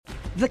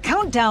The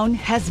countdown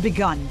has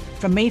begun.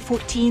 From May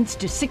 14th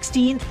to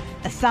 16th,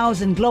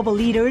 1,000 global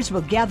leaders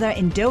will gather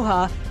in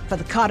Doha for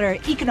the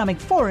Qatar Economic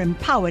Forum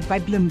powered by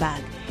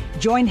Bloomberg.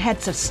 Join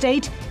heads of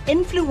state,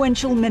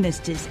 influential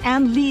ministers,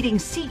 and leading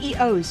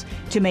CEOs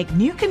to make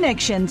new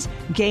connections,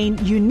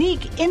 gain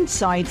unique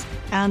insights,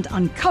 and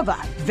uncover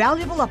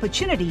valuable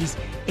opportunities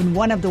in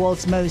one of the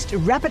world's most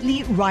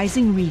rapidly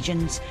rising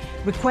regions.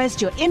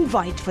 Request your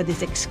invite for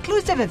this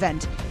exclusive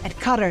event at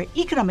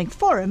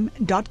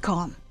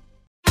QatarEconomicForum.com.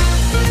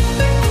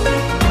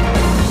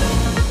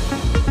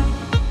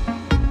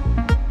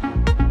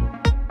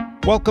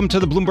 Welcome to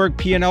the Bloomberg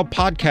P&L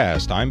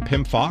podcast. I'm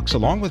Pim Fox,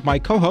 along with my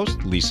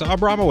co-host, Lisa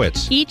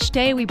Abramowitz. Each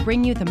day, we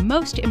bring you the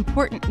most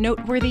important,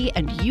 noteworthy,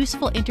 and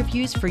useful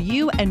interviews for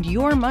you and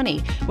your money,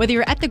 whether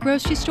you're at the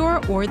grocery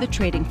store or the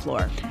trading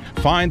floor.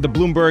 Find the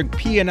Bloomberg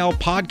P&L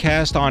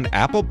podcast on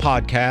Apple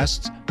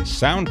Podcasts,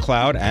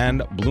 SoundCloud,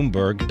 and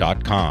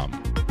Bloomberg.com.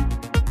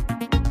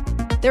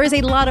 There is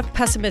a lot of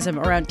pessimism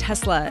around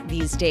Tesla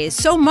these days,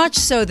 so much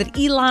so that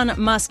Elon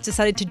Musk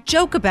decided to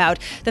joke about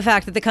the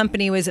fact that the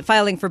company was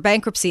filing for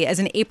bankruptcy as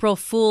an April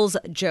Fool's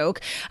joke.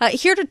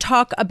 Here to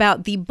talk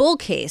about the bull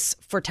case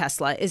for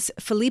Tesla is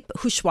Philippe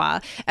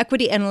Houchois,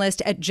 equity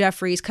analyst at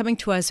Jefferies, coming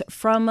to us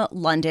from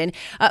London.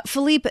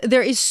 Philippe,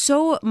 there is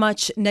so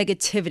much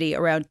negativity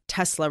around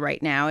Tesla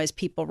right now as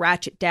people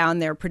ratchet down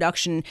their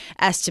production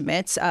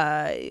estimates.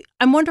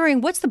 I'm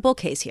wondering, what's the bull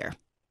case here?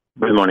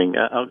 Good morning.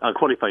 I'll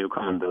qualify your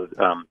comment, though.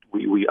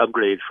 We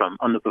upgraded from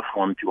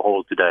underperform to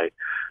hold today.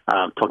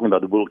 Talking about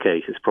the bull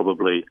case is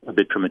probably a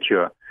bit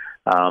premature.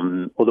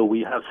 Although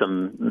we have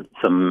some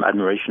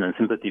admiration and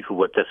sympathy for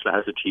what Tesla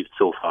has achieved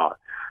so far.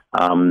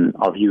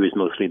 Our view is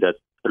mostly that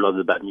a lot of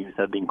the bad news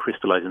have been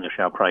crystallized in the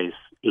share price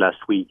last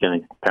week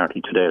and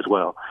apparently today as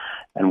well.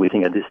 And we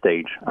think at this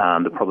stage,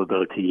 the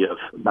probability of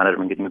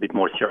management getting a bit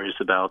more serious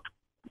about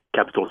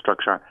capital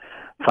structure,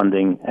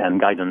 funding,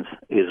 and guidance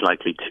is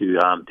likely to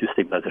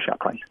stabilize the share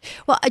price.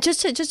 Well,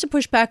 just to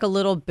push back a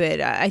little bit,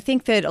 I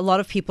think that a lot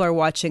of people are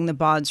watching the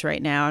bonds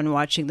right now and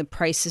watching the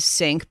prices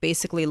sink,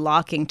 basically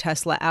locking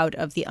Tesla out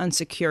of the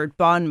unsecured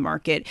bond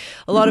market.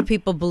 A lot of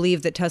people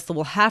believe that Tesla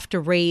will have to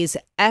raise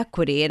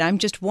equity, and I'm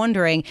just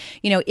wondering,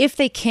 if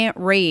they can't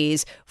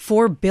raise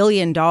 $4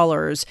 billion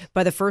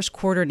by the first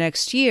quarter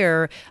next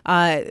year,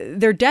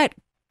 their debt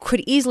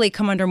could easily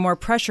come under more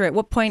pressure. At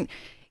what point,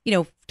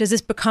 does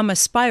this become a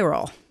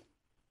spiral?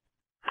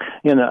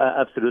 Yeah, no,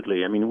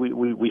 absolutely. I mean,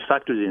 we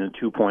factored in a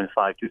 2.5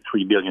 to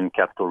 3 billion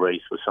capital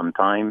raise for some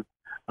time,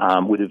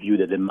 with a view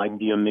that there might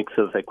be a mix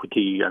of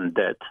equity and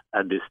debt.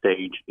 At this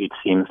stage, it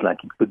seems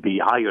like it could be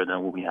higher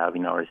than what we have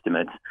in our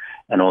estimates,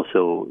 and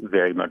also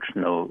very much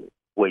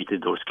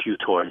weighted or skewed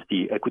towards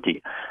the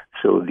equity.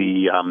 So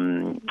the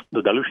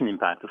dilution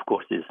impact, of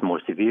course, is more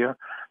severe,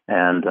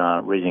 and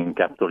raising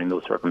capital in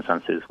those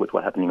circumstances with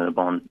what's happening on the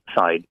bond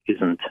side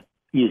isn't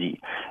easy.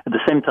 At the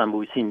same time, what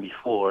we've seen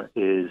before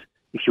is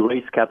if you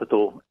raise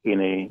capital in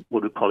a,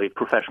 what we call a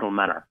professional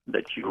manner,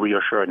 that you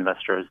reassure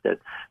investors that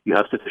you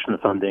have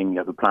sufficient funding, you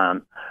have a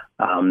plan,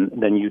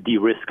 then you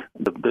de-risk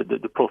the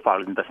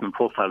investment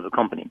profile of the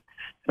company.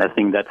 And I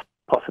think that's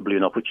possibly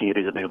an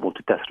opportunity available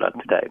to Tesla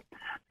today.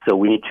 So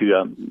we need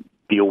to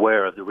be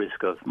aware of the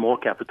risk of more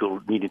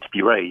capital needing to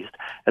be raised.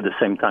 At the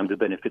same time, the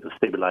benefit of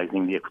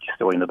stabilizing the equity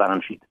story in the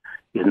balance sheet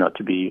is not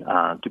to be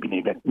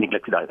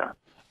neglected either.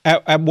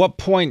 At what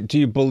point do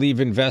you believe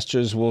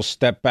investors will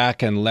step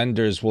back and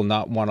lenders will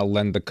not want to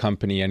lend the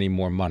company any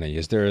more money?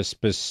 Is there a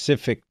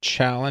specific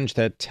challenge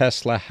that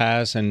Tesla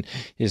has, and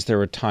is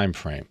there a time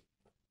frame?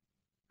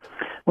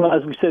 Well,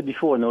 as we said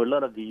before, a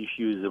lot of the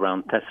issues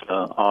around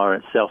Tesla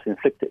are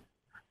self-inflicted.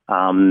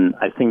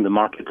 I think the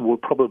market will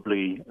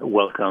probably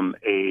welcome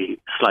a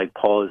slight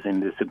pause in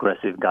this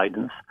aggressive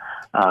guidance,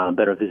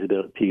 better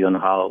visibility on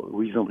how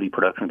reasonably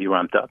production will be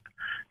ramped up.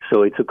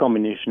 So it's a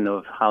combination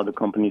of how the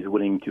company is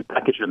willing to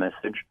package the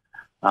message,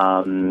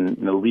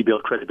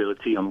 rebuild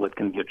credibility on what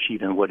can be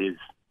achieved and what is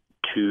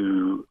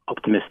too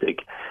optimistic,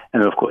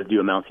 and of course the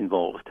amounts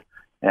involved.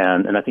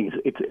 And I think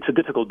it's a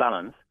difficult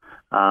balance,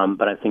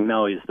 but I think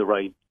now is the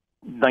right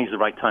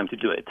time to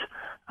do it.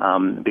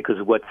 Because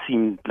what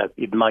seemed like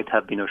it might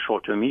have been a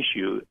short-term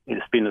issue,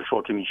 it's been a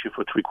short-term issue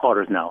for 3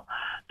 quarters now.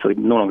 So it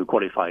no longer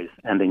qualifies,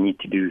 and they need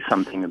to do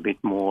something a bit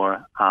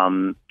more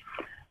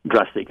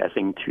drastic, I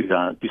think,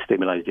 to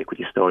stabilize the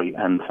equity story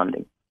and the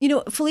funding.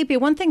 Felipe,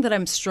 one thing that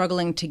I'm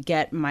struggling to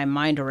get my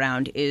mind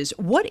around is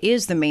what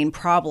is the main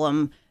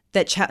problem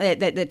that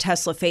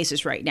Tesla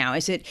faces right now?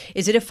 Is it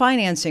a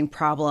financing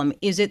problem?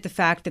 Is it the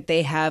fact that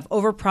they have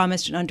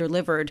overpromised and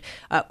underdelivered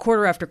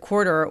quarter after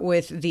quarter,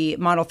 with the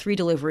Model 3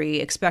 delivery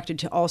expected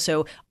to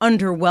also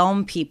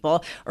underwhelm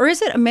people? Or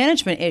is it a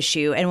management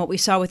issue and what we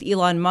saw with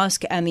Elon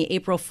Musk and the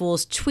April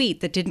Fool's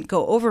tweet that didn't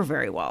go over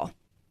very well?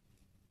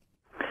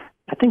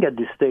 I think at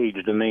this stage,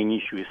 the main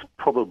issue is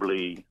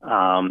probably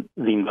the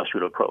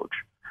industrial approach.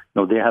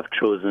 They have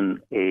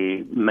chosen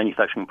a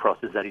manufacturing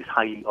process that is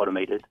highly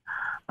automated.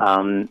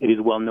 It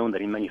is well known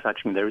that in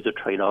manufacturing there is a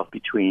trade-off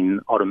between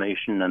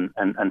automation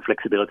and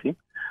flexibility,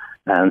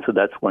 and so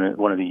that's one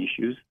of the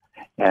issues.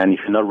 And if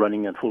you're not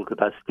running at full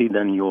capacity,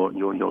 then your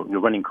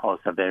running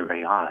costs are very,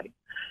 very high.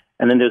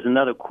 And then there's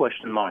another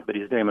question mark, but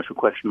it's very much a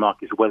question mark,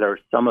 is whether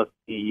some of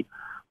the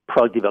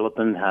product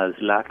development has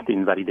lacked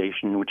in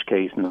validation, in which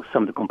case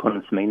some of the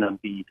components may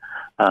not be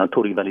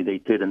totally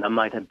validated, and that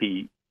might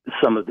be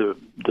some of the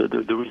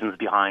reasons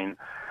behind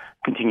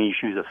continuing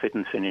issues of fit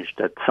and finish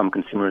that some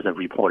consumers have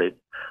reported.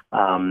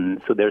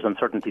 So there's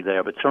uncertainty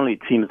there, but certainly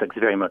it seems like it's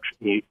very much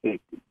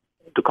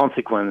the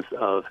consequence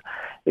of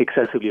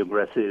excessively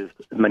aggressive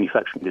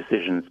manufacturing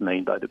decisions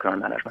made by the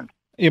current management.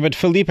 Yeah, but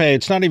Felipe,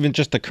 it's not even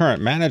just the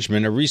current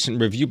management. A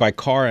recent review by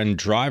Car and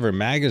Driver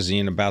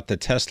magazine about the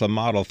Tesla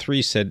Model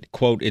 3 said,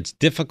 quote, "It's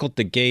difficult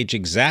to gauge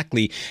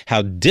exactly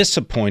how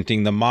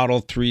disappointing the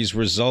Model 3's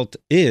result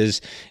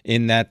is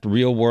in that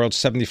real-world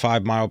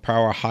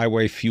 75-mile-per-hour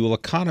highway fuel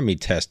economy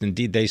test.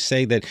 Indeed, they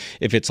say that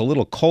if it's a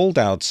little cold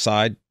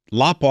outside,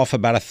 lop off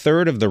about a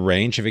third of the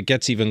range. If it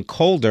gets even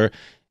colder,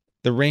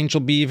 the range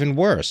will be even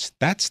worse."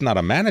 That's not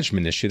a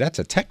management issue. That's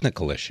a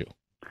technical issue.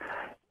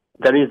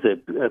 That is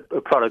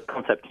a product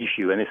concept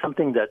issue, and it's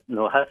something that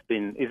has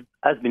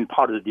been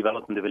part of the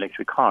development of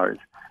electric cars.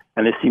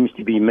 And there seems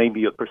to be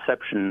maybe a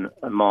perception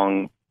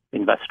among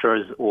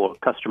investors or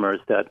customers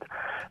that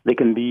there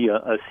can be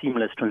a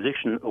seamless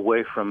transition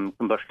away from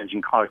combustion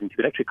engine cars into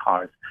electric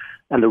cars.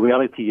 And the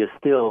reality is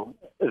still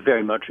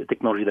very much a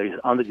technology that is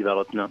under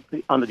development,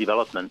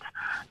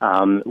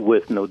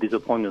 with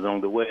disappointments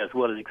along the way, as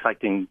well as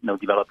exciting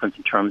developments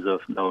in terms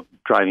of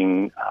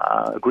driving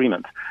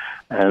agreement.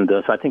 And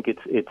so I think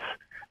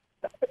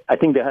I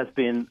think there has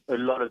been a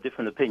lot of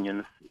different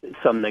opinions,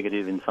 some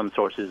negative in some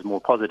sources,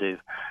 more positive.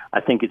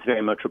 I think it's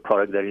very much a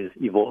product that is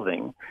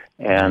evolving,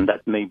 and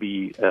that may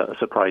be a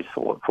surprise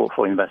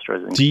for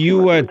investors. Do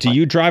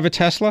you drive a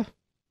Tesla?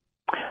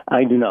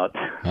 I do not.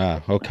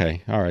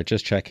 Okay. All right.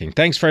 Just checking.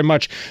 Thanks very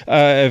much.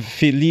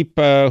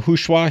 Philippe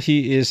Houchois,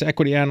 he is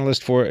equity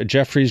analyst for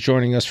Jefferies,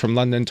 joining us from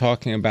London,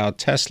 talking about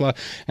Tesla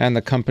and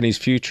the company's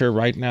future.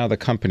 Right now, the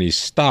company's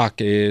stock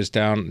is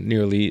down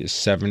nearly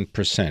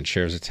 7%.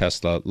 Shares of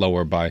Tesla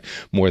lower by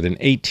more than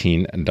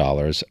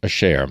 $18 a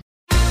share.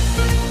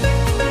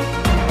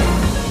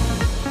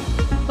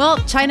 Well,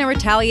 China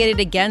retaliated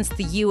against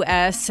the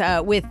U.S.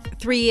 With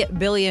 $3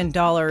 billion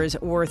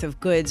worth of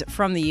goods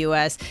from the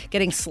U.S.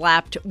 getting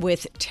slapped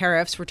with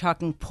tariffs. We're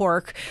talking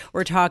pork.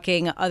 We're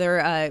talking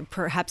other,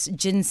 perhaps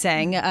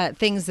ginseng,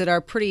 things that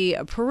are pretty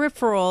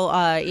peripheral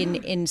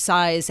in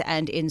size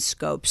and in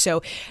scope.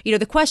 So,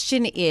 the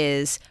question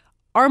is,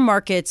 are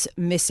markets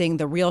missing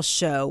the real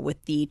show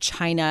with the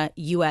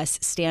China-U.S.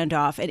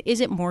 standoff? And is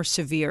it more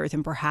severe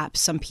than perhaps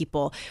some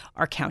people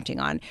are counting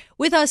on?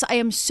 With us, I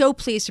am so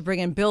pleased to bring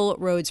in Bill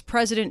Rhodes,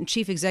 President and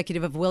Chief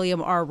Executive of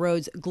William R.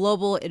 Rhodes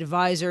Global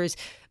Advisors,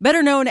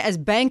 better known as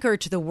banker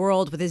to the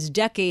world with his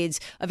decades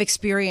of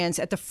experience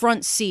at the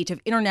front seat of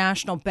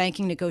international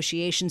banking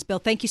negotiations. Bill,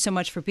 thank you so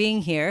much for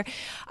being here.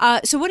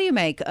 So what do you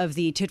make of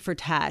the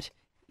tit-for-tat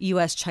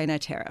U.S.-China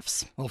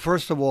tariffs? Well,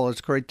 first of all,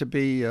 it's great to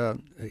be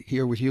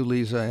here with you,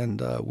 Lisa,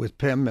 and with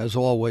Pim, as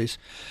always.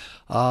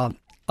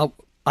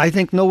 I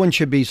think no one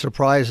should be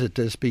surprised at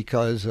this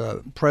because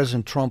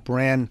President Trump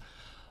ran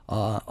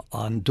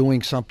on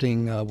doing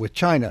something with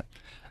China.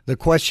 The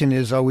question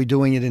is, are we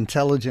doing it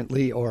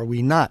intelligently or are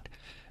we not?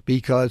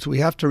 Because we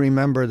have to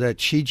remember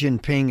that Xi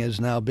Jinping is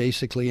now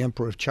basically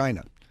Emperor of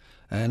China.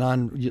 And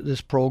on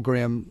this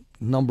program,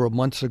 a number of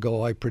months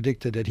ago, I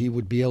predicted that he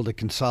would be able to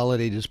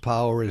consolidate his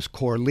power as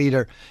core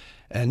leader.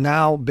 And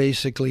now,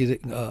 basically,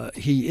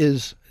 he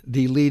is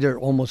the leader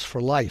almost for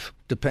life,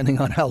 depending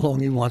on how long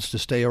he wants to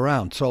stay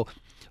around. So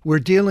we're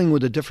dealing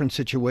with a different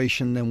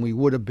situation than we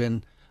would have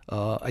been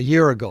a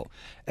year ago.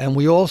 And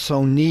we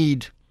also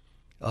need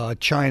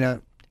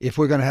China if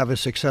we're going to have a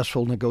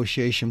successful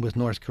negotiation with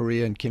North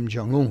Korea and Kim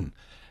Jong-un.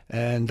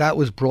 And that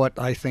was brought,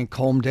 I think,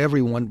 home to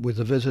everyone with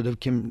the visit of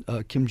Kim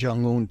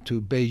Jong-un to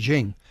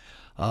Beijing.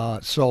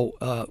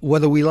 So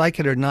whether we like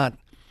it or not,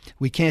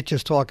 we can't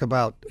just talk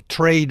about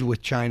trade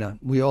with China.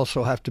 We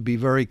also have to be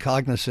very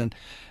cognizant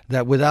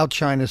that without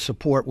China's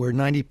support, where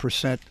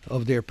 90%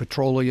 of their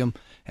petroleum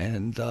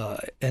and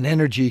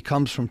energy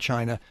comes from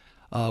China,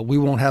 we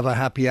won't have a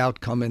happy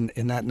outcome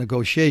in that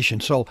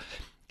negotiation. So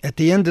at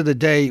the end of the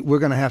day, we're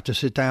going to have to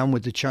sit down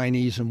with the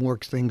Chinese and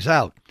work things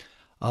out.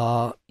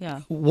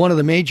 One of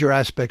the major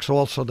aspects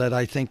also that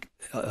I think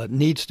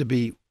needs to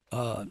be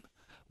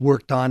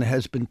worked on,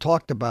 has been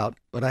talked about,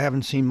 but I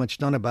haven't seen much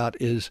done about,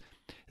 is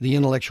the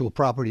intellectual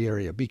property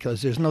area,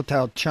 because there's no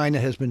doubt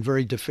China has been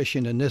very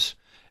deficient in this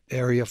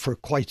area for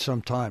quite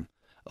some time,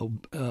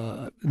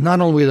 not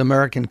only with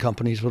American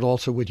companies, but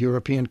also with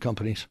European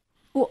companies.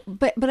 Well,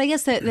 but I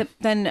guess that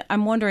then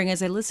I'm wondering,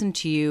 as I listen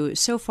to you,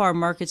 so far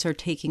markets are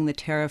taking the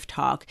tariff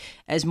talk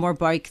as more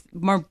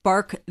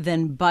bark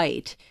than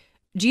bite.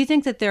 Do you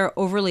think that they're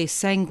overly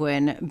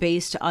sanguine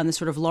based on the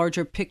sort of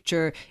larger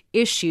picture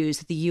issues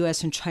that the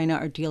U.S. and China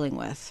are dealing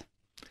with?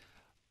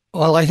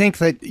 Well, I think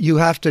that you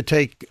have to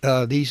take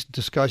these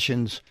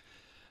discussions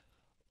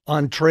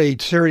on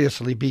trade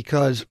seriously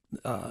because,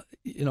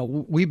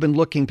 we've been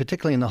looking,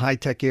 particularly in the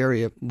high-tech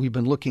area, we've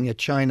been looking at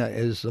China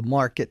as the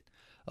market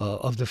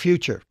of the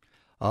future.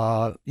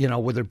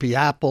 Whether it be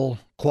Apple,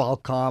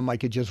 Qualcomm, I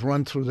could just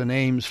run through the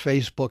names,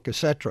 Facebook,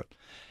 etc.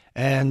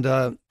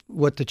 And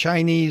what the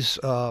Chinese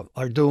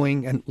are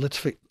doing, and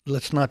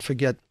let's not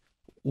forget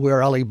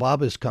where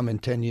Alibaba's come in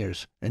 10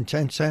 years. And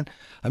Tencent,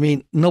 I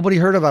mean, nobody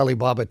heard of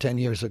Alibaba 10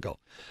 years ago.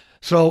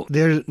 So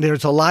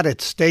there's a lot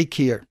at stake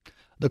here.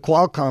 The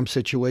Qualcomm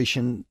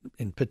situation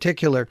in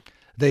particular,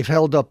 they've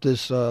held up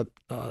this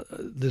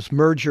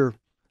merger,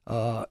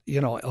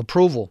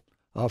 approval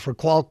for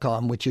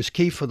Qualcomm, which is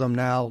key for them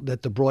now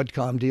that the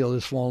Broadcom deal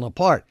has fallen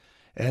apart.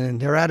 And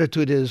their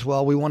attitude is,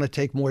 well, we want to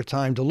take more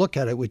time to look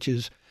at it, which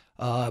is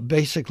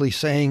basically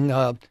saying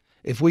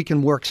if we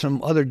can work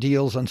some other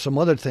deals on some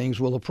other things,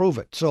 we'll approve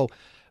it. So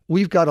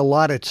we've got a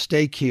lot at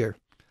stake here.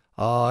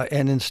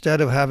 And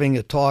instead of having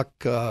a talk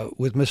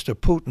with Mr.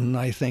 Putin,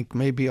 I think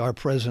maybe our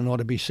president ought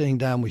to be sitting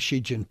down with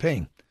Xi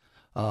Jinping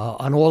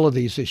on all of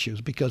these issues,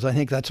 because I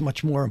think that's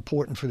much more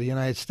important for the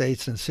United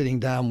States than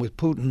sitting down with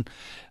Putin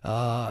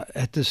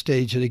at this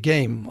stage of the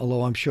game,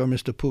 although I'm sure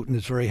Mr. Putin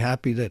is very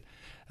happy that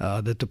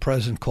the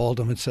president called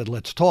him and said,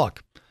 let's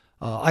talk.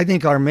 I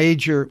think our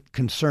major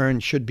concern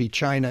should be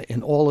China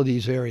in all of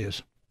these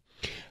areas.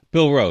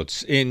 Bill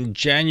Rhodes, in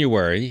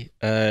January,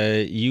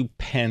 you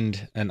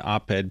penned an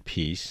op-ed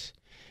piece,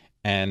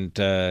 and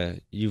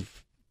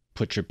you've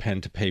put your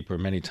pen to paper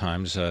many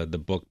times,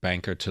 the book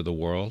Banker to the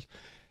World.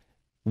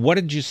 What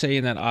did you say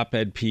in that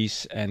op-ed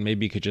piece, and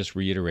maybe you could just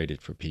reiterate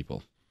it for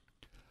people?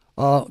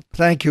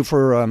 Thank you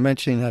for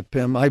mentioning that,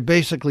 Pim. I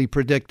basically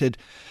predicted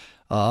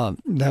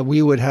that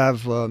we would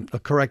have a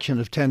correction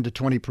of 10 to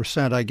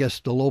 20%. I guess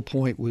the low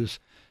point was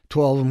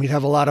 12, and we'd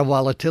have a lot of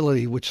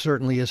volatility, which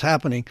certainly is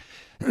happening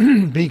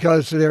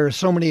because there are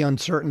so many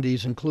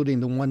uncertainties, including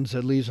the ones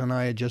that Lisa and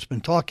I had just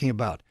been talking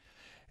about.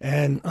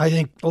 And I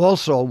think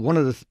also one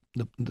of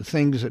the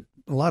things that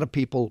a lot of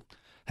people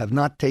have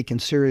not taken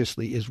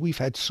seriously is we've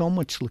had so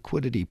much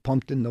liquidity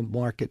pumped in the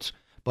markets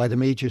by the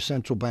major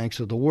central banks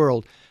of the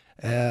world,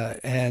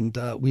 and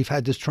we've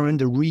had this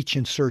tremendous reach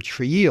and search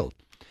for yield.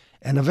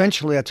 And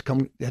eventually that's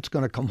going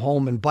to come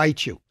home and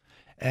bite you.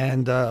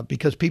 And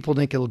because people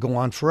think it'll go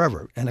on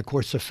forever. And of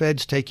course, the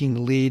Fed's taking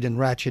the lead and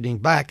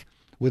ratcheting back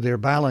with their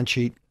balance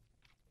sheet.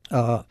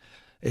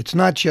 It's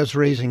not just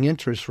raising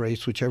interest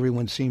rates, which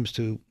everyone seems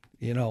to,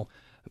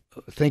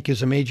 think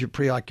is a major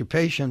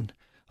preoccupation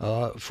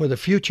for the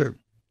future,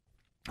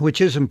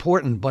 which is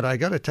important. But I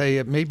got to tell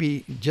you,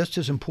 maybe just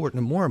as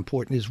important and more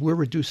important is we're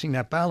reducing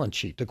that balance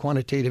sheet, the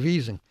quantitative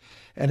easing.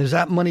 And as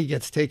that money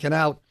gets taken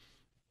out,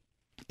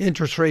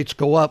 interest rates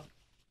go up,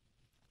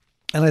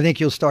 and I think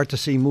you'll start to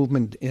see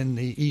movement in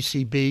the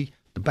ECB,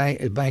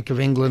 the Bank of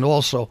England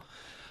also.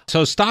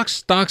 So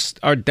stocks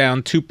are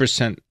down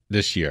 2%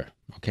 this year,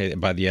 okay,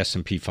 by the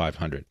S&P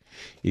 500.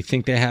 You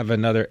think they have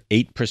another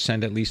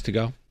 8% at least to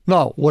go?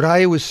 No, what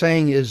I was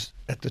saying is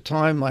at the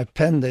time I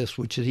penned this,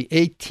 which is the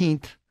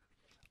 18th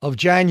of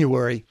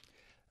January,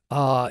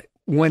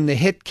 when the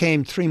hit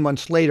came 3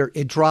 months later,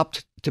 it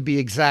dropped, to be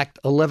exact,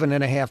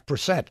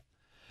 11.5%.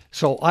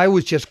 So I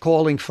was just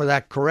calling for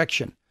that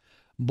correction.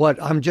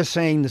 But I'm just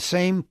saying the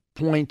same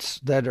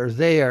points that are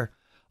there,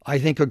 I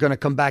think are going to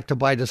come back to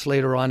bite us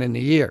later on in the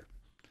year.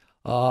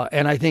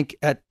 And I think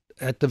at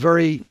the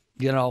very,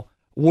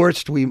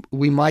 worst,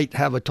 we might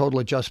have a total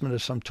adjustment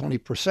of some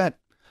 20%.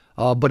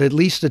 But at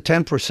least the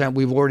 10%,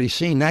 we've already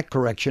seen that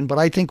correction. But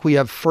I think we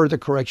have further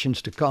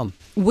corrections to come.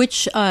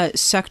 Which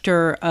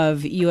sector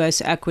of U.S.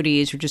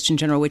 equities, or just in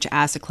general, which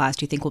asset class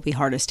do you think will be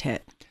hardest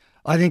hit?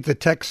 I think the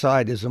tech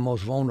side is the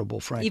most vulnerable,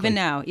 frankly. Even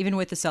now, even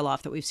with the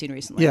sell-off that we've seen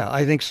recently. Yeah,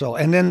 I think so.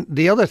 And then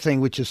the other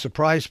thing which has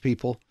surprised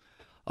people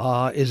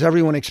is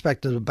everyone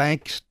expected the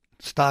bank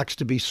stocks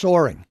to be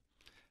soaring,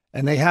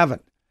 and they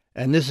haven't.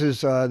 And this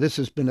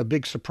has been a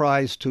big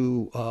surprise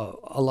to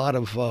a lot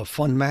of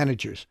fund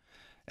managers.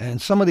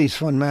 And some of these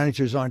fund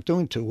managers aren't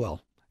doing too well,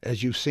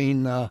 as you've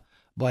seen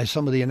by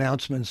some of the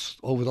announcements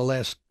over the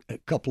last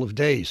couple of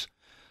days.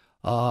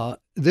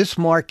 This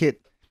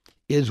market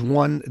is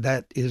one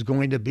that is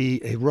going to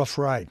be a rough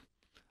ride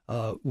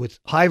with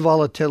high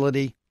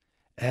volatility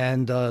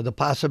and the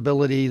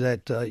possibility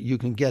that you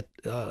can get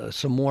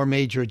some more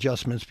major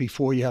adjustments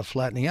before you have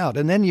flattening out.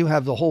 And then you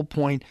have the whole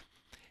point,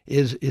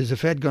 is the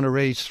Fed going to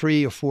raise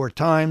 3 or 4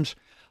 times?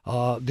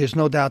 There's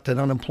no doubt that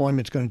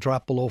unemployment is going to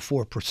drop below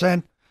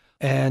 4%.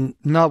 And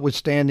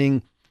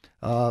notwithstanding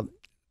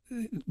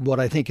what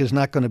I think is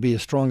not going to be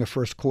as strong a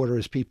first quarter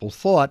as people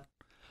thought,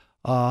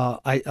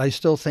 I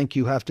still think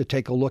you have to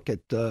take a look at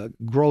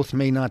growth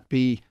may not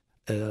be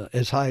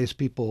as high as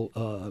people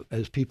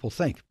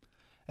think,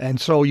 and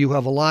so you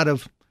have a lot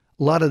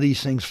of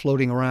these things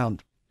floating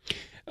around.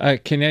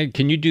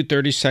 Can you do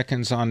 30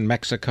 seconds on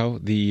Mexico?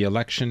 The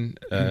election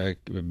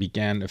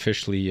began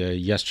officially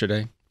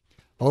yesterday.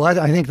 Well,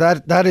 I think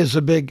that is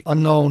a big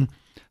unknown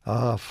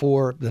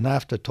for the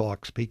NAFTA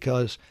talks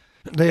because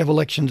they have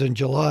elections in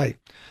July,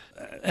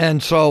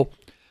 and so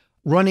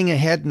running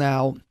ahead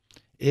now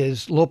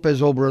is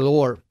López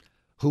Obrador,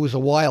 who is a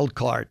wild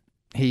card.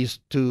 He's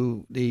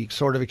to the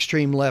sort of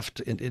extreme left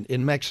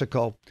in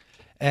Mexico.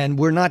 And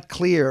we're not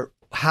clear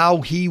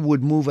how he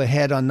would move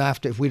ahead on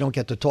NAFTA if we don't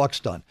get the talks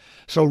done.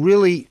 So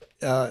really,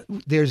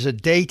 there's a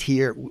date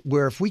here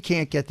where if we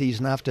can't get these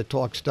NAFTA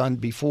talks done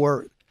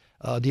before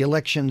the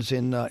elections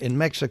in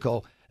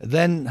Mexico,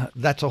 then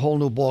that's a whole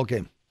new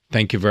ballgame.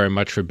 Thank you very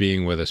much for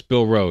being with us.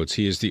 Bill Rhodes,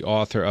 he is the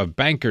author of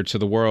Banker to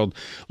the World,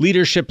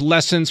 Leadership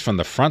Lessons from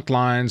the Front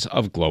Lines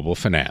of Global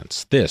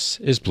Finance. This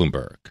is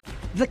Bloomberg.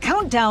 The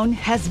countdown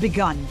has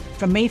begun.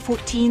 From May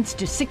 14th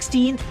to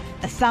 16th,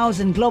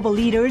 1,000 global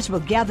leaders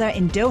will gather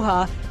in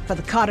Doha for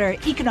the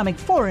Qatar Economic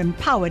Forum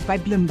powered by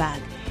Bloomberg.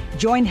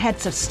 Join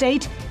heads of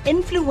state,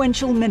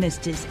 influential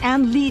ministers,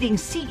 and leading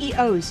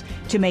CEOs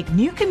to make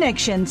new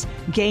connections,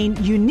 gain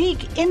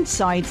unique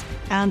insights,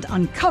 and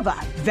uncover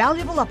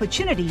valuable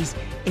opportunities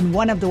in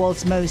one of the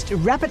world's most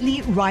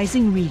rapidly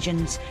rising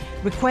regions.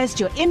 Request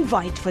your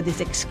invite for this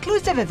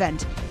exclusive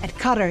event at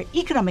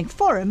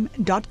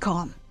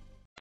QatarEconomicForum.com.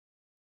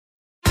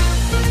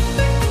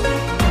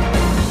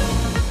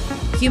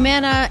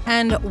 Humana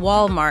and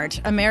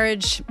Walmart, a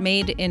marriage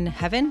made in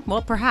heaven?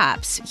 Well,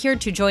 perhaps. Here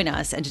to join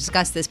us and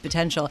discuss this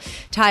potential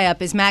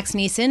tie-up is Max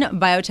Neeson,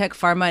 biotech,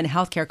 pharma, and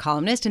healthcare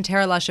columnist, and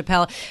Tara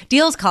LaChapelle,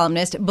 deals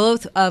columnist,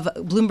 both of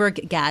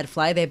Bloomberg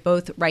Gadfly. They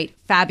both write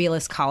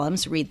fabulous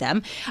columns. Read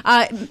them.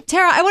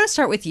 Tara, I want to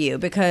start with you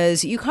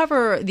because you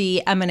cover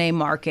the M&A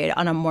market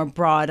on a more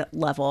broad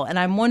level, and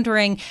I'm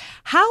wondering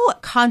how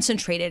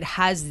concentrated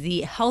has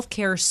the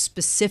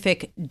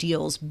healthcare-specific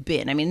deals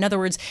been? I mean, in other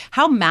words,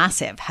 how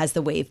massive has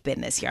the wave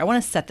been this year? I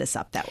want to set this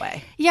up that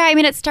way. Yeah, I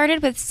mean, it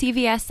started with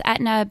CVS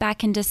Aetna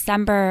back in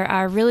December,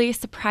 a really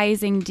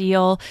surprising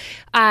deal.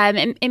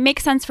 It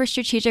makes sense for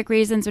strategic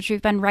reasons, which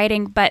we've been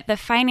writing, but the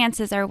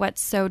finances are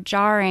what's so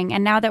jarring.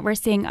 And now that we're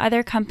seeing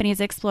other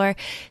companies explore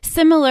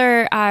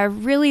similar,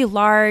 really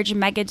large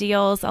mega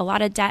deals, a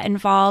lot of debt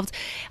involved,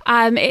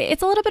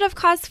 it's a little bit of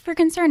cause for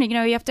concern. You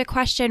know, you have to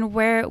question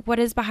what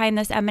is behind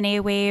this M&A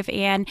wave,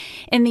 and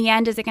in the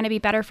end, is it going to be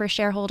better for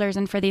shareholders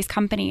and for these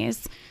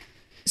companies?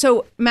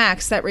 So,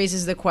 Max, that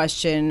raises the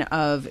question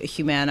of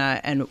Humana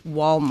and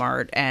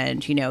Walmart.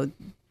 And, you know,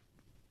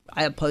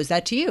 I pose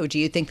that to you. Do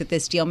you think that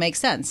this deal makes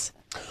sense?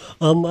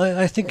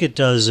 I think it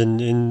does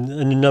in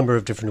a number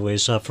of different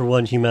ways. For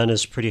one, Humana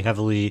is pretty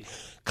heavily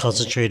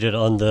concentrated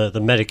on the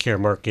Medicare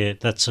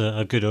market. That's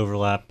a good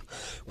overlap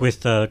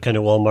with kind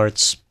of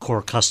Walmart's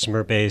core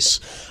customer base.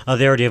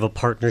 They already have a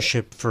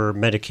partnership for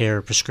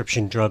Medicare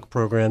prescription drug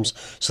programs,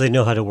 so they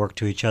know how to work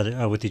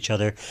with each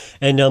other.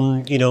 And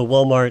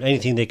Walmart,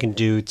 anything they can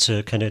do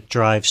to kind of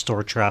drive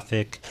store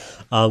traffic,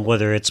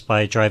 whether it's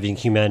by driving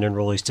Humana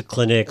enrollees to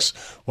clinics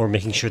or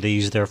making sure they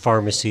use their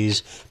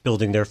pharmacies,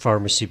 building their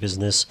pharmacy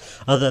business,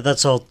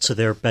 that's all to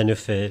their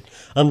benefit.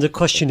 The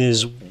question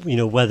is,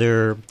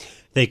 whether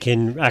they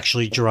can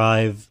actually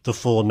drive the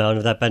full amount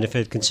of that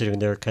benefit, considering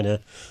their kind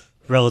of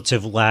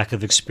relative lack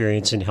of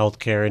experience in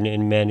healthcare and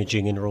in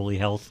managing enrollee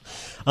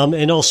health.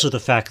 And also the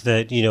fact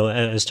that,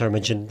 as Tara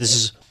mentioned, this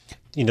is,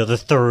 the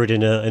third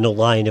in a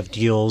line of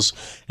deals.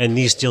 And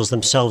these deals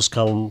themselves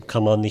come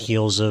on the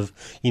heels of,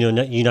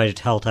 United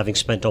Health having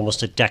spent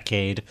almost a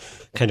decade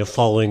kind of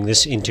following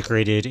this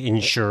integrated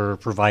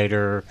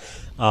insurer-provider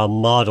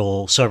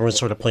model. So everyone's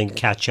sort of playing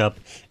catch up,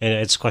 and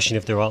it's a question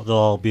if they'll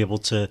all be able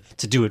to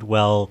do it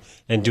well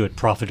and do it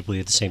profitably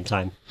at the same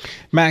time.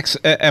 Max,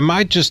 am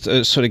I just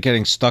sort of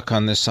getting stuck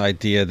on this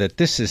idea that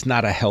this is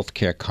not a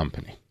healthcare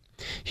company?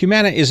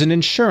 Humana is an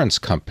insurance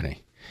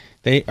company.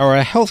 They are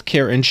a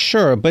healthcare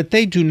insurer, but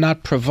they do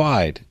not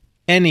provide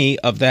any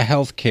of the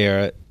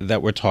healthcare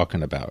that we're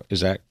talking about. Is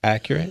that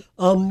accurate?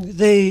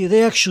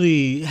 They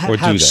actually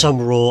have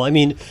some role. I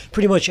mean,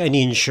 pretty much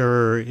any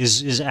insurer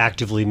is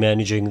actively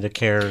managing the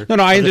care. No,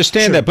 I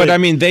understand that, but I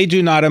mean, they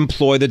do not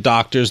employ the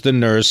doctors, the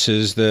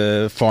nurses,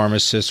 the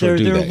pharmacists, or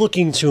do they? They're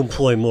looking to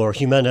employ more.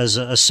 Humana has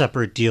a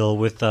separate deal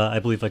with, I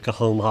believe, like a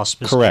home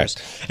hospice.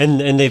 Correct.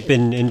 And they've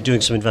been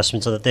doing some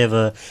investments on that. They have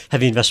a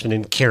heavy investment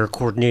in care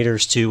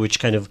coordinators, too, which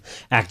kind of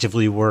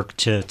actively work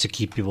to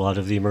keep people out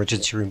of the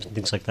emergency rooms and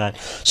things like that.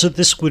 So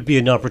this would be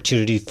an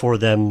opportunity for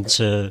them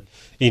to,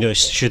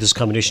 should this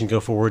combination go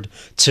forward,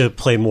 to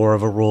play more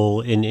of a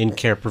role in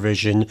care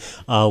provision,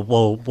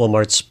 while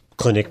Walmart's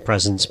clinic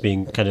presence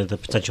being kind of the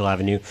potential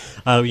avenue.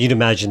 You'd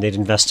imagine they'd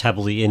invest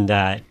heavily in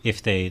that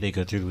if they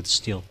go through with this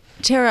deal.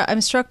 Tara, I'm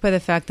struck by the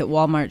fact that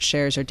Walmart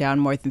shares are down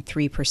more than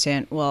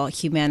 3%, while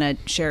Humana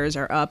shares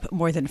are up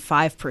more than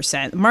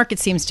 5%. The market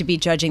seems to be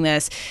judging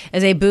this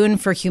as a boon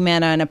for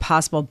Humana and a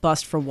possible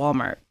bust for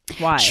Walmart.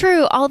 Why?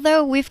 True,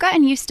 although we've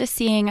gotten used to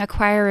seeing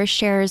acquirer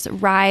shares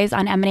rise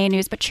on M&A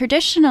news, but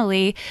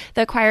traditionally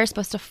the acquirer is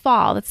supposed to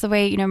fall. That's the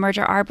way,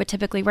 merger arb would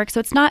typically work.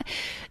 So it's not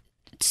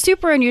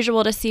super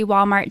unusual to see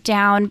Walmart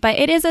down, but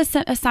it is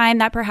a sign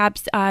that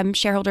perhaps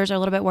shareholders are a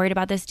little bit worried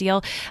about this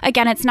deal.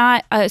 Again, it's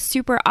not a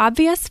super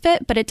obvious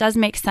fit, but it does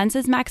make sense,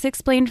 as Max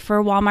explained,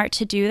 for Walmart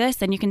to do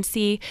this. And you can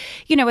see,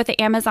 with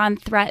the Amazon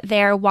threat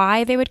there,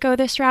 why they would go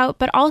this route.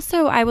 But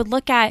also, I would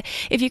look at,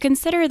 if you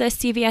consider the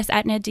CVS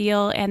Aetna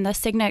deal and the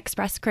Cigna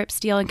Express Scripts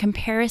deal in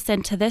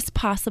comparison to this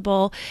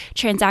possible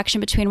transaction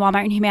between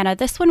Walmart and Humana,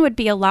 this one would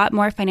be a lot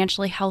more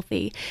financially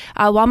healthy.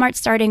 Walmart's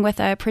starting with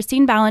a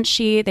pristine balance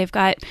sheet. They've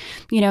got,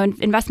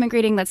 investment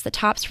grading that's the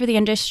tops for the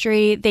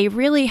industry. They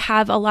really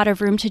have a lot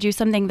of room to do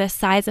something this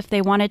size if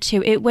they wanted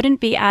to. It wouldn't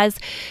be as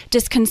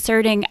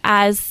disconcerting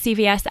as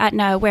CVS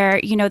Aetna, where,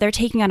 they're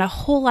taking on a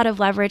whole lot of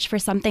leverage for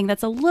something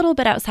that's a little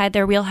bit outside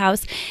their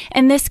wheelhouse.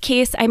 In this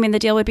case, the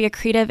deal would be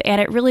accretive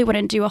and it really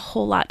wouldn't do a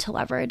whole lot to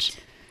leverage.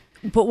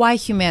 But why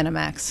Humana,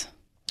 Max?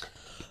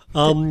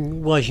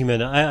 Why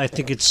Humana? I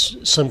think it's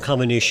some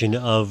combination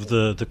of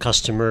the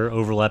customer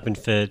overlap and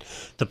fit,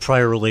 the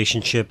prior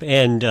relationship,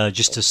 and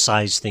just a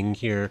size thing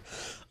here.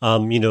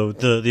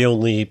 The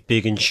only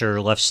big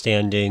insurer left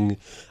standing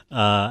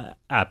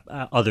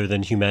other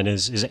than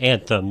Humana's is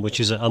Anthem, which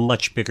is a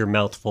much bigger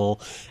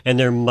mouthful, and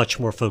they're much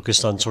more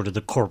focused on sort of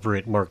the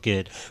corporate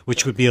market,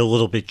 which would be a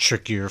little bit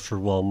trickier for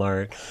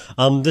Walmart.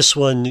 This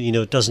one,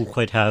 doesn't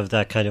quite have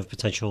that kind of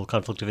potential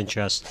conflict of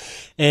interest,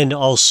 and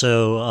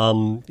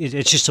also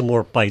it's just a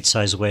more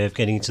bite-sized way of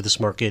getting into this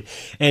market.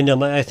 And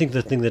I think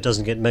the thing that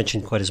doesn't get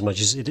mentioned quite as much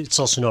is it's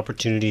also an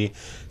opportunity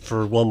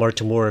for Walmart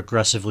to more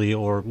aggressively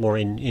or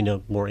more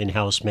more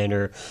in-house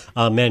manner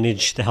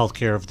manage the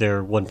healthcare of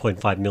their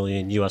 1.5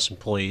 million U.S.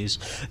 employees.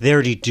 They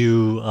already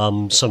do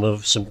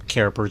some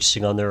care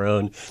purchasing on their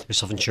own. They're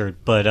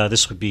self-insured, but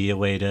this would be a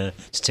way to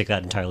take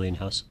that entirely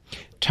in-house.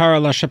 Tara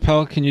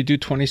LaChapelle, can you do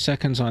 20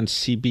 seconds on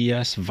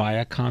CBS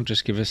Viacom?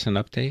 Just give us an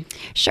update.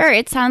 Sure.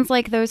 It sounds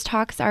like those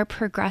talks are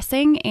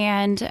progressing,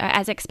 and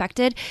as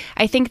expected,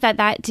 I think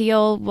that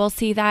deal, we'll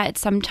see that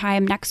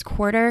sometime next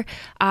quarter.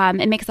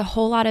 It makes a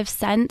whole lot of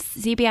sense.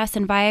 CBS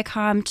and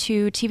Viacom,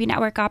 two TV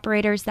network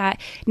operators that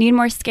need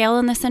more scale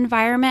in this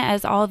environment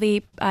as all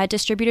the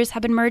distributors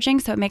have been merging,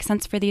 so it makes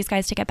sense for these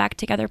guys to get back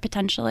together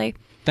potentially.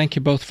 Thank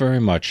you both very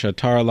much.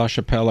 Tara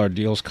LaChapelle, our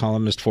deals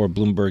columnist for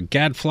Bloomberg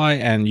Gadfly,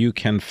 and you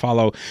can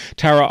follow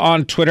Tara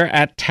on Twitter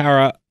at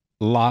Tara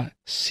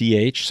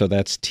LaCH, so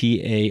that's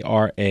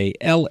TARALACH,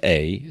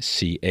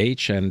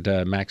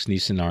 and Max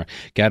Neeson, our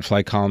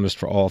Gadfly columnist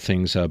for all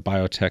things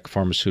biotech,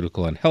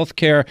 pharmaceutical, and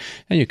healthcare,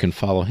 and you can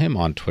follow him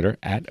on Twitter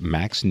at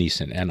Max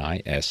Neeson,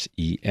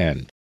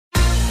 Nisen.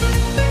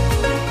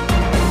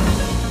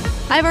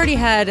 I've already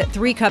had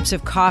 3 cups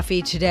of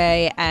coffee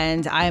today,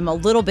 and I'm a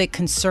little bit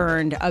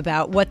concerned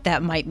about what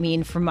that might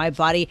mean for my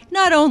body,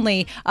 not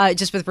only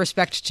just with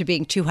respect to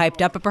being too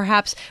hyped up, but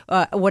perhaps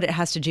what it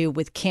has to do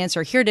with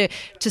cancer. Here to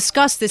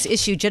discuss this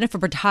issue, Jennifer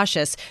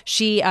Bertashis.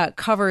 She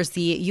covers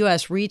the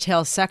U.S.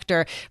 retail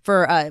sector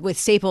with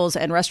staples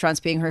and restaurants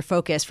being her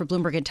focus for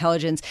Bloomberg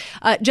Intelligence.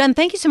 Jen,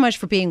 thank you so much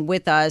for being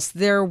with us.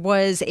 There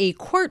was a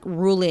court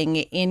ruling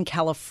in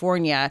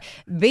California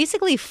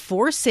basically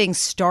forcing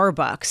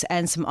Starbucks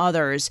and some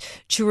others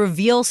to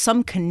reveal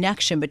some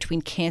connection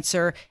between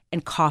cancer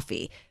and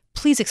coffee.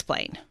 Please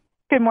explain.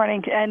 Good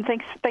morning, and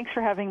thanks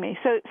for having me.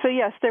 So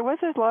yes, there was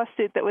a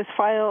lawsuit that was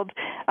filed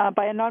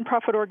by a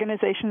nonprofit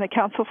organization, the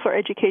Council for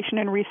Education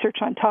and Research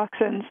on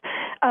Toxins,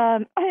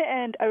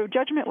 and a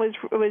judgment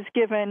was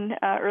given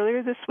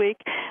earlier this week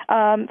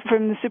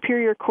from the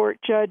Superior Court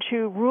judge,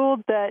 who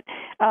ruled that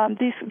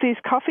these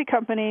coffee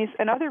companies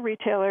and other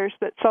retailers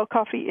that sell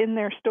coffee in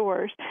their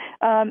stores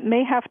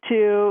may have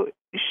to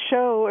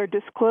show or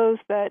disclose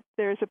that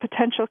there's a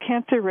potential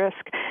cancer risk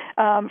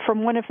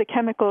from one of the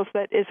chemicals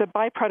that is a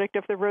byproduct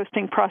of the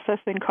roasting process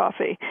in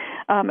coffee,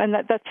 and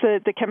that's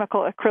the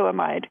chemical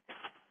acrylamide.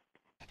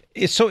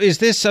 So is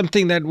this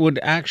something that would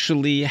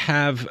actually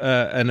have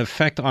an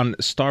effect on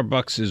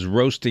Starbucks'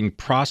 roasting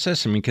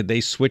process? I mean, could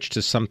they switch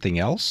to something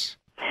else?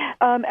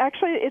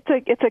 Actually,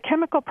 it's a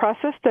chemical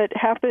process that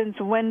happens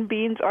when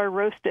beans are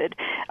roasted.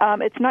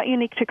 It's not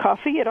unique to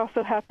coffee. It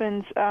also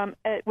happens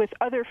with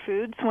other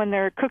foods when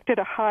they're cooked at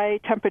a high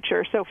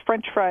temperature. So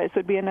French fries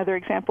would be another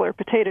example, or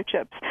potato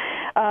chips.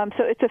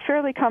 So it's a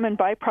fairly common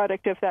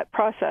byproduct of that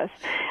process.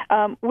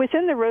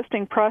 Within the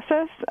roasting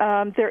process,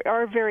 there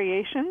are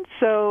variations.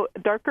 So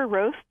darker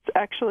roasts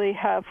actually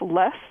have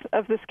less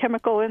of this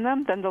chemical in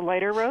them than the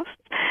lighter roasts.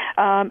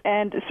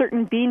 And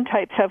certain bean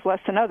types have less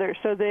than others.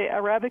 So the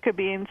Arabica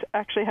beans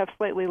actually have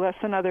slightly less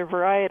than other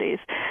varieties.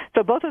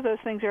 So both of those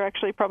things are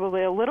actually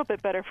probably a little bit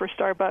better for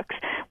Starbucks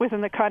within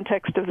the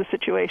context of the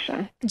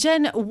situation.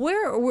 Jen,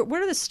 where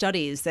are the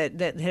studies that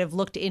have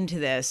looked into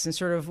this, and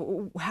sort of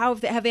how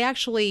have they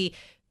actually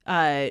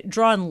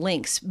drawn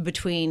links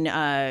between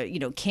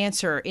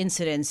cancer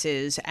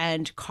incidences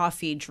and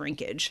coffee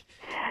drinkage?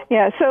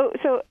 Yeah, so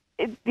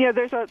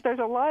there's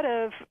a lot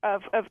of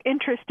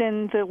interest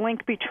in the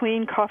link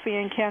between coffee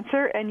and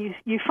cancer, and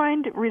you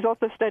find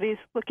results of studies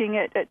looking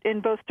at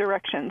in both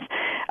directions.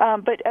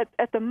 But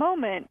at the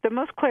moment, the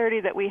most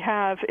clarity that we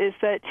have is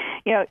that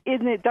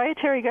in the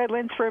dietary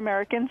guidelines for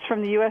Americans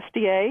from the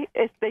USDA,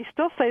 they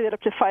still say that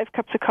up to 5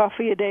 cups of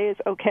coffee a day is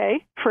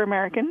okay for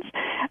Americans.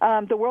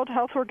 The World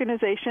Health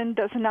Organization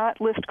does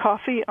not list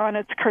coffee on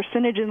its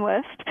carcinogen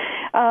list,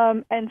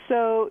 and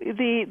so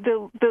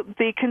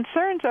the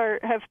concerns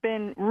have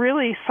been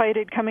really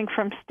cited coming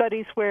from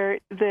studies where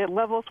the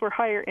levels were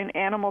higher in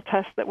animal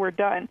tests that were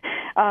done,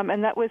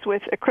 and that was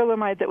with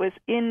acrylamide that was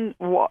in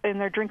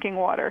their drinking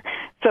water.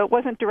 So it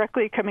wasn't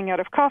directly coming out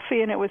of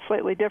coffee, and it was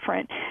slightly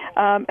different.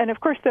 And of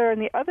course, there on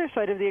the other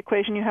side of the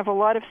equation, you have a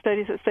lot of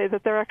studies that say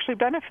that there are actually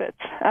benefits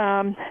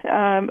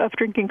of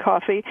drinking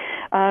coffee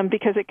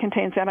because it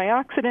contains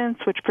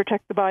antioxidants, which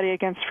protect the body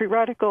against free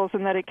radicals,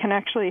 and that it can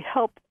actually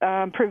help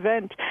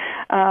prevent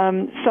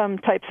some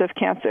types of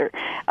cancer.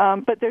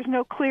 But there's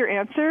no clear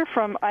answer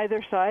from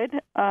either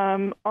side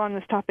on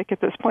this topic at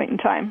this point in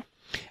time.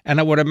 And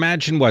I would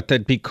imagine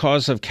that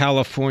because of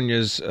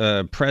California's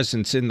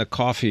presence in the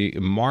coffee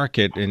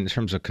market in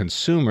terms of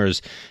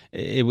consumers,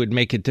 it would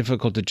make it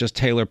difficult to just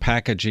tailor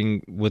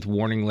packaging with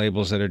warning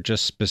labels that are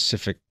just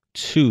specific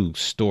to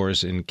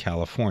stores in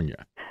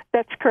California.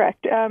 That's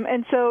correct.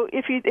 And so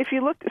if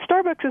you look,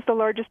 Starbucks is the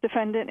largest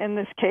defendant in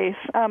this case.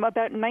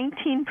 About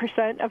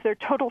 19% of their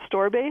total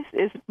store base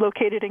is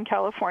located in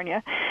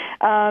California.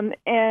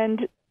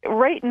 And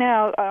right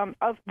now,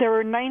 there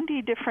are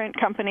 90 different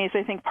companies,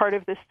 I think, part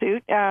of this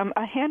suit.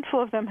 A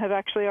handful of them have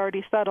actually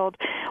already settled.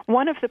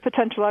 One of the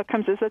potential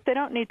outcomes is that they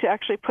don't need to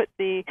actually put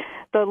the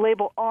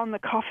label on the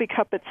coffee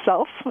cup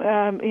itself,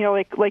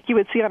 like you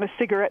would see on a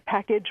cigarette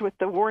package with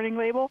the warning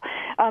label,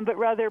 but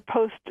rather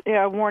post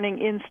warning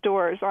in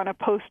stores on a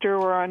poster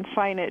or on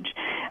signage.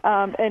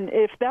 And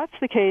if that's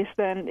the case,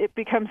 then it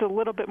becomes a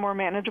little bit more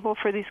manageable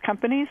for these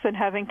companies than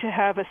having to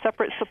have a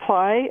separate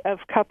supply of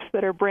cups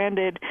that are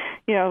branded,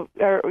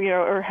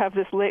 or have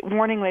this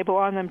warning label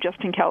on them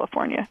just in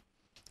California.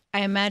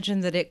 I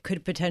imagine that it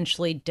could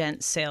potentially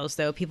dent sales,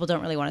 though. People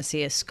don't really want to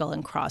see a skull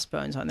and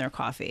crossbones on their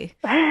coffee.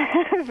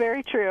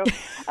 Very true.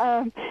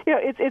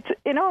 It's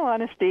in all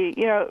honesty,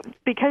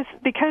 because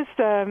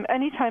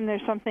anytime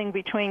there's something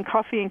between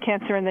coffee and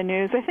cancer in the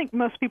news, I think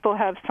most people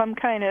have some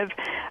kind of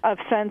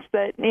sense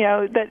that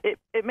that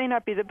it may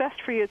not be the best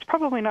for you. It's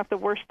probably not the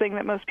worst thing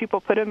that most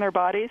people put in their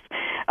bodies.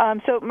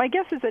 So my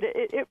guess is that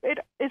it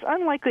is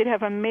unlikely to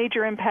have a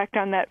major impact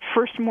on that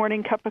first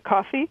morning cup of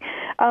coffee.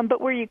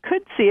 But where you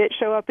could see it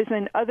show up is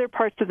in other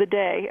parts of the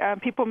day.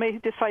 People may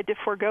decide to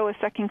forego a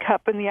second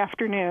cup in the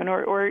afternoon,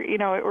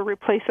 or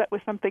replace that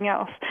with something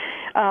else.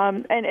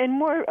 And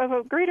more of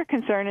a greater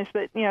concern is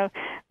that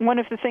one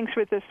of the things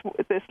with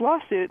this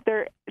lawsuit,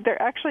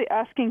 they're actually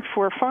asking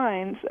for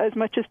fines as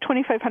much as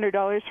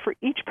 $2,500 for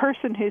each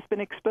person who's been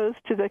exposed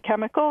to the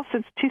chemical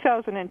since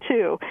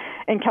 2002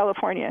 in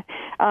California.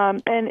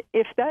 And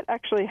if that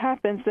actually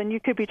happens, then you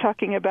could be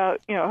talking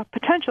about a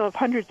potential of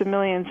hundreds of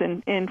millions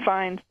in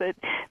fines that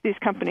these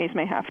companies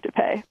may have to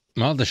pay.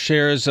 Well, the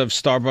shares of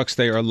Starbucks,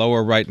 they are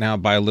lower right now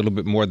by a little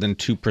bit more than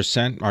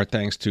 2%. Our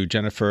thanks to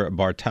Jennifer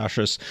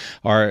Bartashis,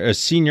 our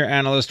senior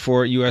analyst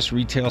for U.S.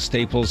 retail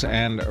staples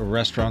and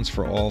restaurants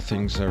for all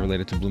things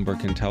related to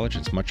Bloomberg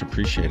Intelligence. Much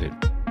appreciated.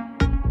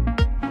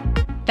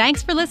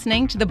 Thanks for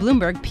listening to the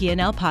Bloomberg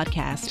P&L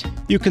podcast.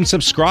 You can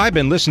subscribe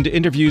and listen to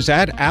interviews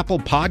at Apple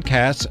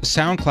Podcasts,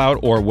 SoundCloud,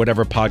 or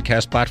whatever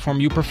podcast platform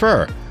you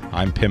prefer.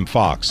 I'm Pim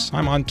Fox.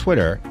 I'm on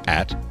Twitter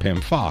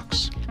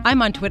 @PimFox.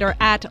 I'm on Twitter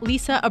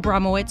 @Lisa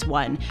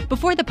Abramowitz1.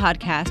 Before the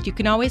podcast, you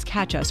can always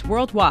catch us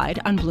worldwide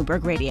on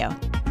Bloomberg Radio.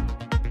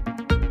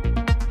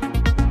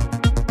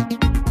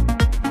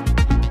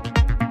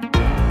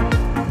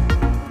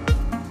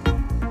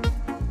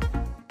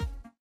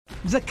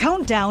 The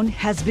countdown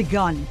has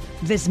begun.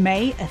 This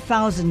May,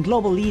 1,000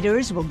 global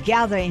leaders will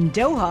gather in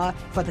Doha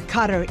for the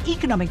Qatar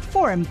Economic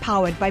Forum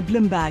powered by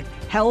Bloomberg,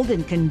 held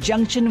in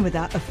conjunction with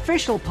our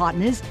official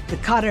partners, the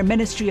Qatar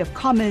Ministry of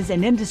Commerce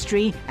and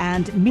Industry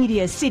and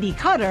Media City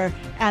Qatar,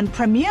 and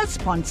premier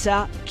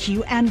sponsor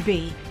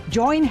QNB.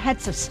 Join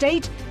heads of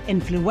state,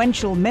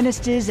 influential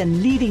ministers,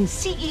 and leading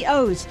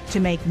CEOs to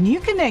make new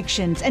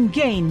connections and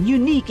gain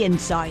unique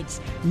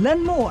insights.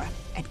 Learn more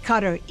at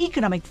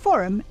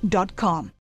QatarEconomicForum.com.